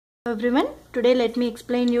Everyone, today let me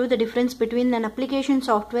explain you the difference between an application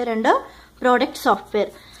software and a product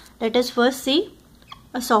software. Let us first see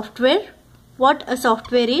a software. What a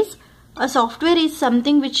software is? A software is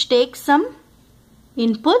something which takes some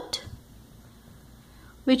input,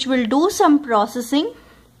 which will do some processing,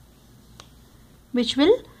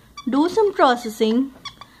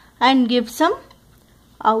 and give some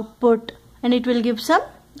output, and it will give some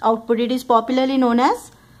output. It is popularly known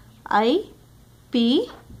as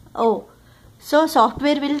IPO. So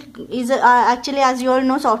software is actually, as you all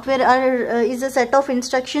know, software is a set of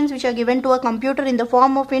instructions which are given to a computer in the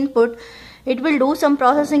form of input. It will do some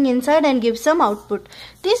processing inside and give some output.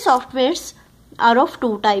 These softwares are of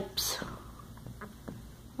two types.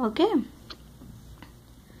 Okay,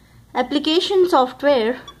 application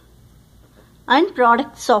software and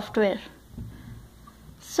product software.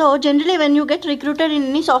 So generally when you get recruited in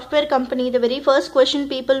any software company, the very first question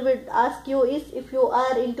people would ask you is if you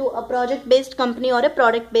are into a project based company or a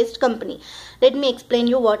product based company. Let me explain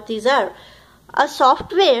you what these are. A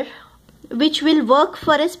software which will work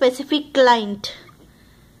for a specific client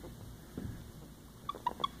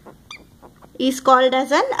is called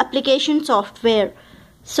as an application software.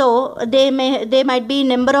 So there might be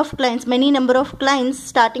many number of clients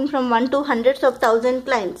starting from 1 to hundreds of thousand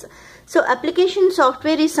clients. So application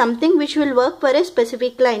software is something which will work for a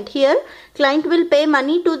specific client. Here client will pay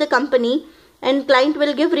money to the company and client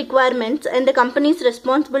will give requirements, and the company's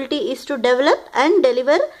responsibility is to develop and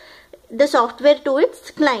deliver the software to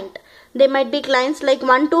its client. There might be clients like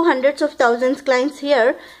 1 to hundreds of thousands clients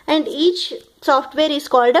here, and each software is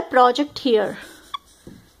called a project here.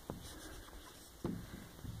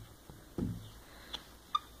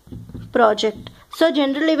 Project. So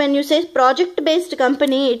generally when you say project based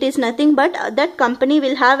company, it is nothing but that company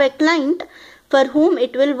will have a client for whom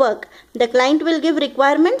it will work. The client will give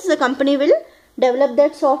requirements, the company will develop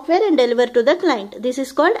that software and deliver to the client. This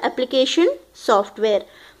is called application software.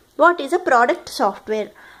 What is a product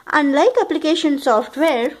software? Unlike application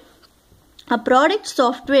software, a product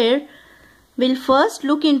software will first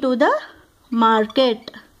look into the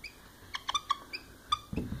market.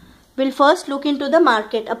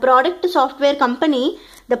 A product software company,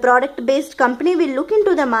 the product based company, will look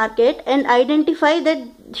into the market and identify the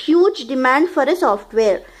huge demand for a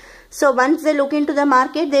software. So once they look into the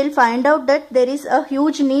market, they will find out that there is a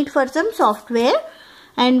huge need for some software,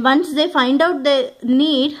 and once they find out the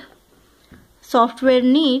software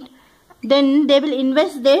need, then they will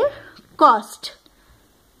invest their cost.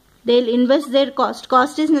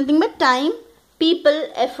 Cost is nothing but time, people,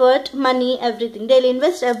 effort, money, everything. They'll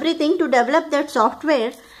invest everything to develop that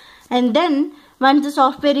software, and then once the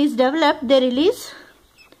software is developed, they release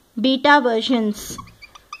beta versions.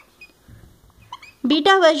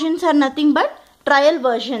 Beta versions are nothing but trial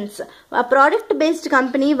versions. A product based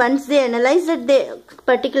company, once they analyze that the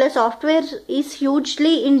particular software is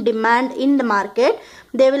hugely in demand in the market,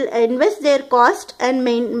 they will invest their cost and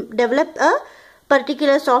develop a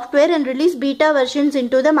particular software and release beta versions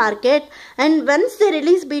into the market. And once they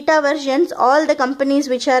release beta versions, all the companies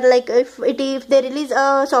which are like, if they release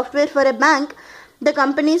a software for a bank, the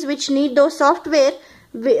companies which need those software,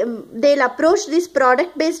 they'll approach this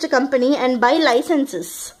product based company and buy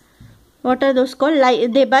licenses. What are those called?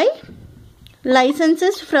 They buy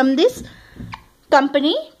licenses from this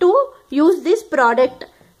company to use this product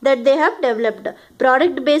that they have developed.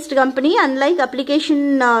 Product based company, unlike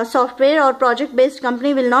application software or project based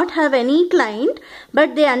company, will not have any client,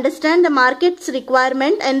 but they understand the market's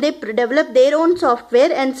requirement and they develop their own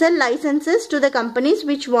software and sell licenses to the companies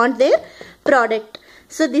which want their product.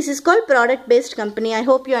 So this is called product based company. I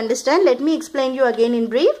hope you understand. Let me explain you again in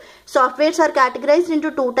brief. Softwares are categorized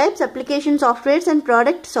into two types: application softwares and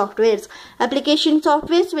product softwares. Application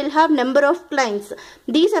softwares will have number of clients.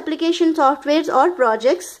 These application softwares or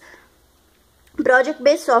project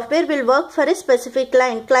based software will work for a specific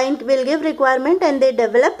client. Client will give requirement and they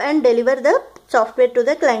develop and deliver the software to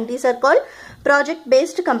the client. These are called project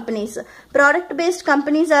based companies. Product based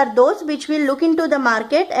companies are those which will look into the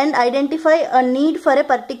market and identify a need for a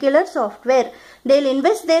particular software. They'll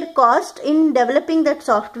invest their cost in developing that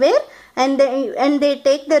software, and they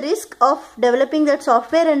take the risk of developing that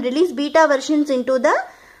software and release beta versions into the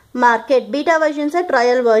market. Beta versions are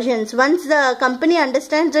trial versions. Once the company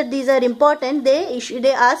understands that these are important,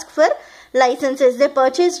 they ask for licenses. They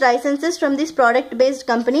purchase licenses from this product based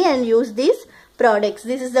company and use these products.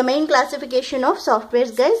 This is the main classification of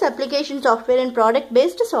softwares, guys: application software and product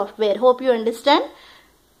based software. Hope you understand.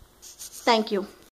 Thank you.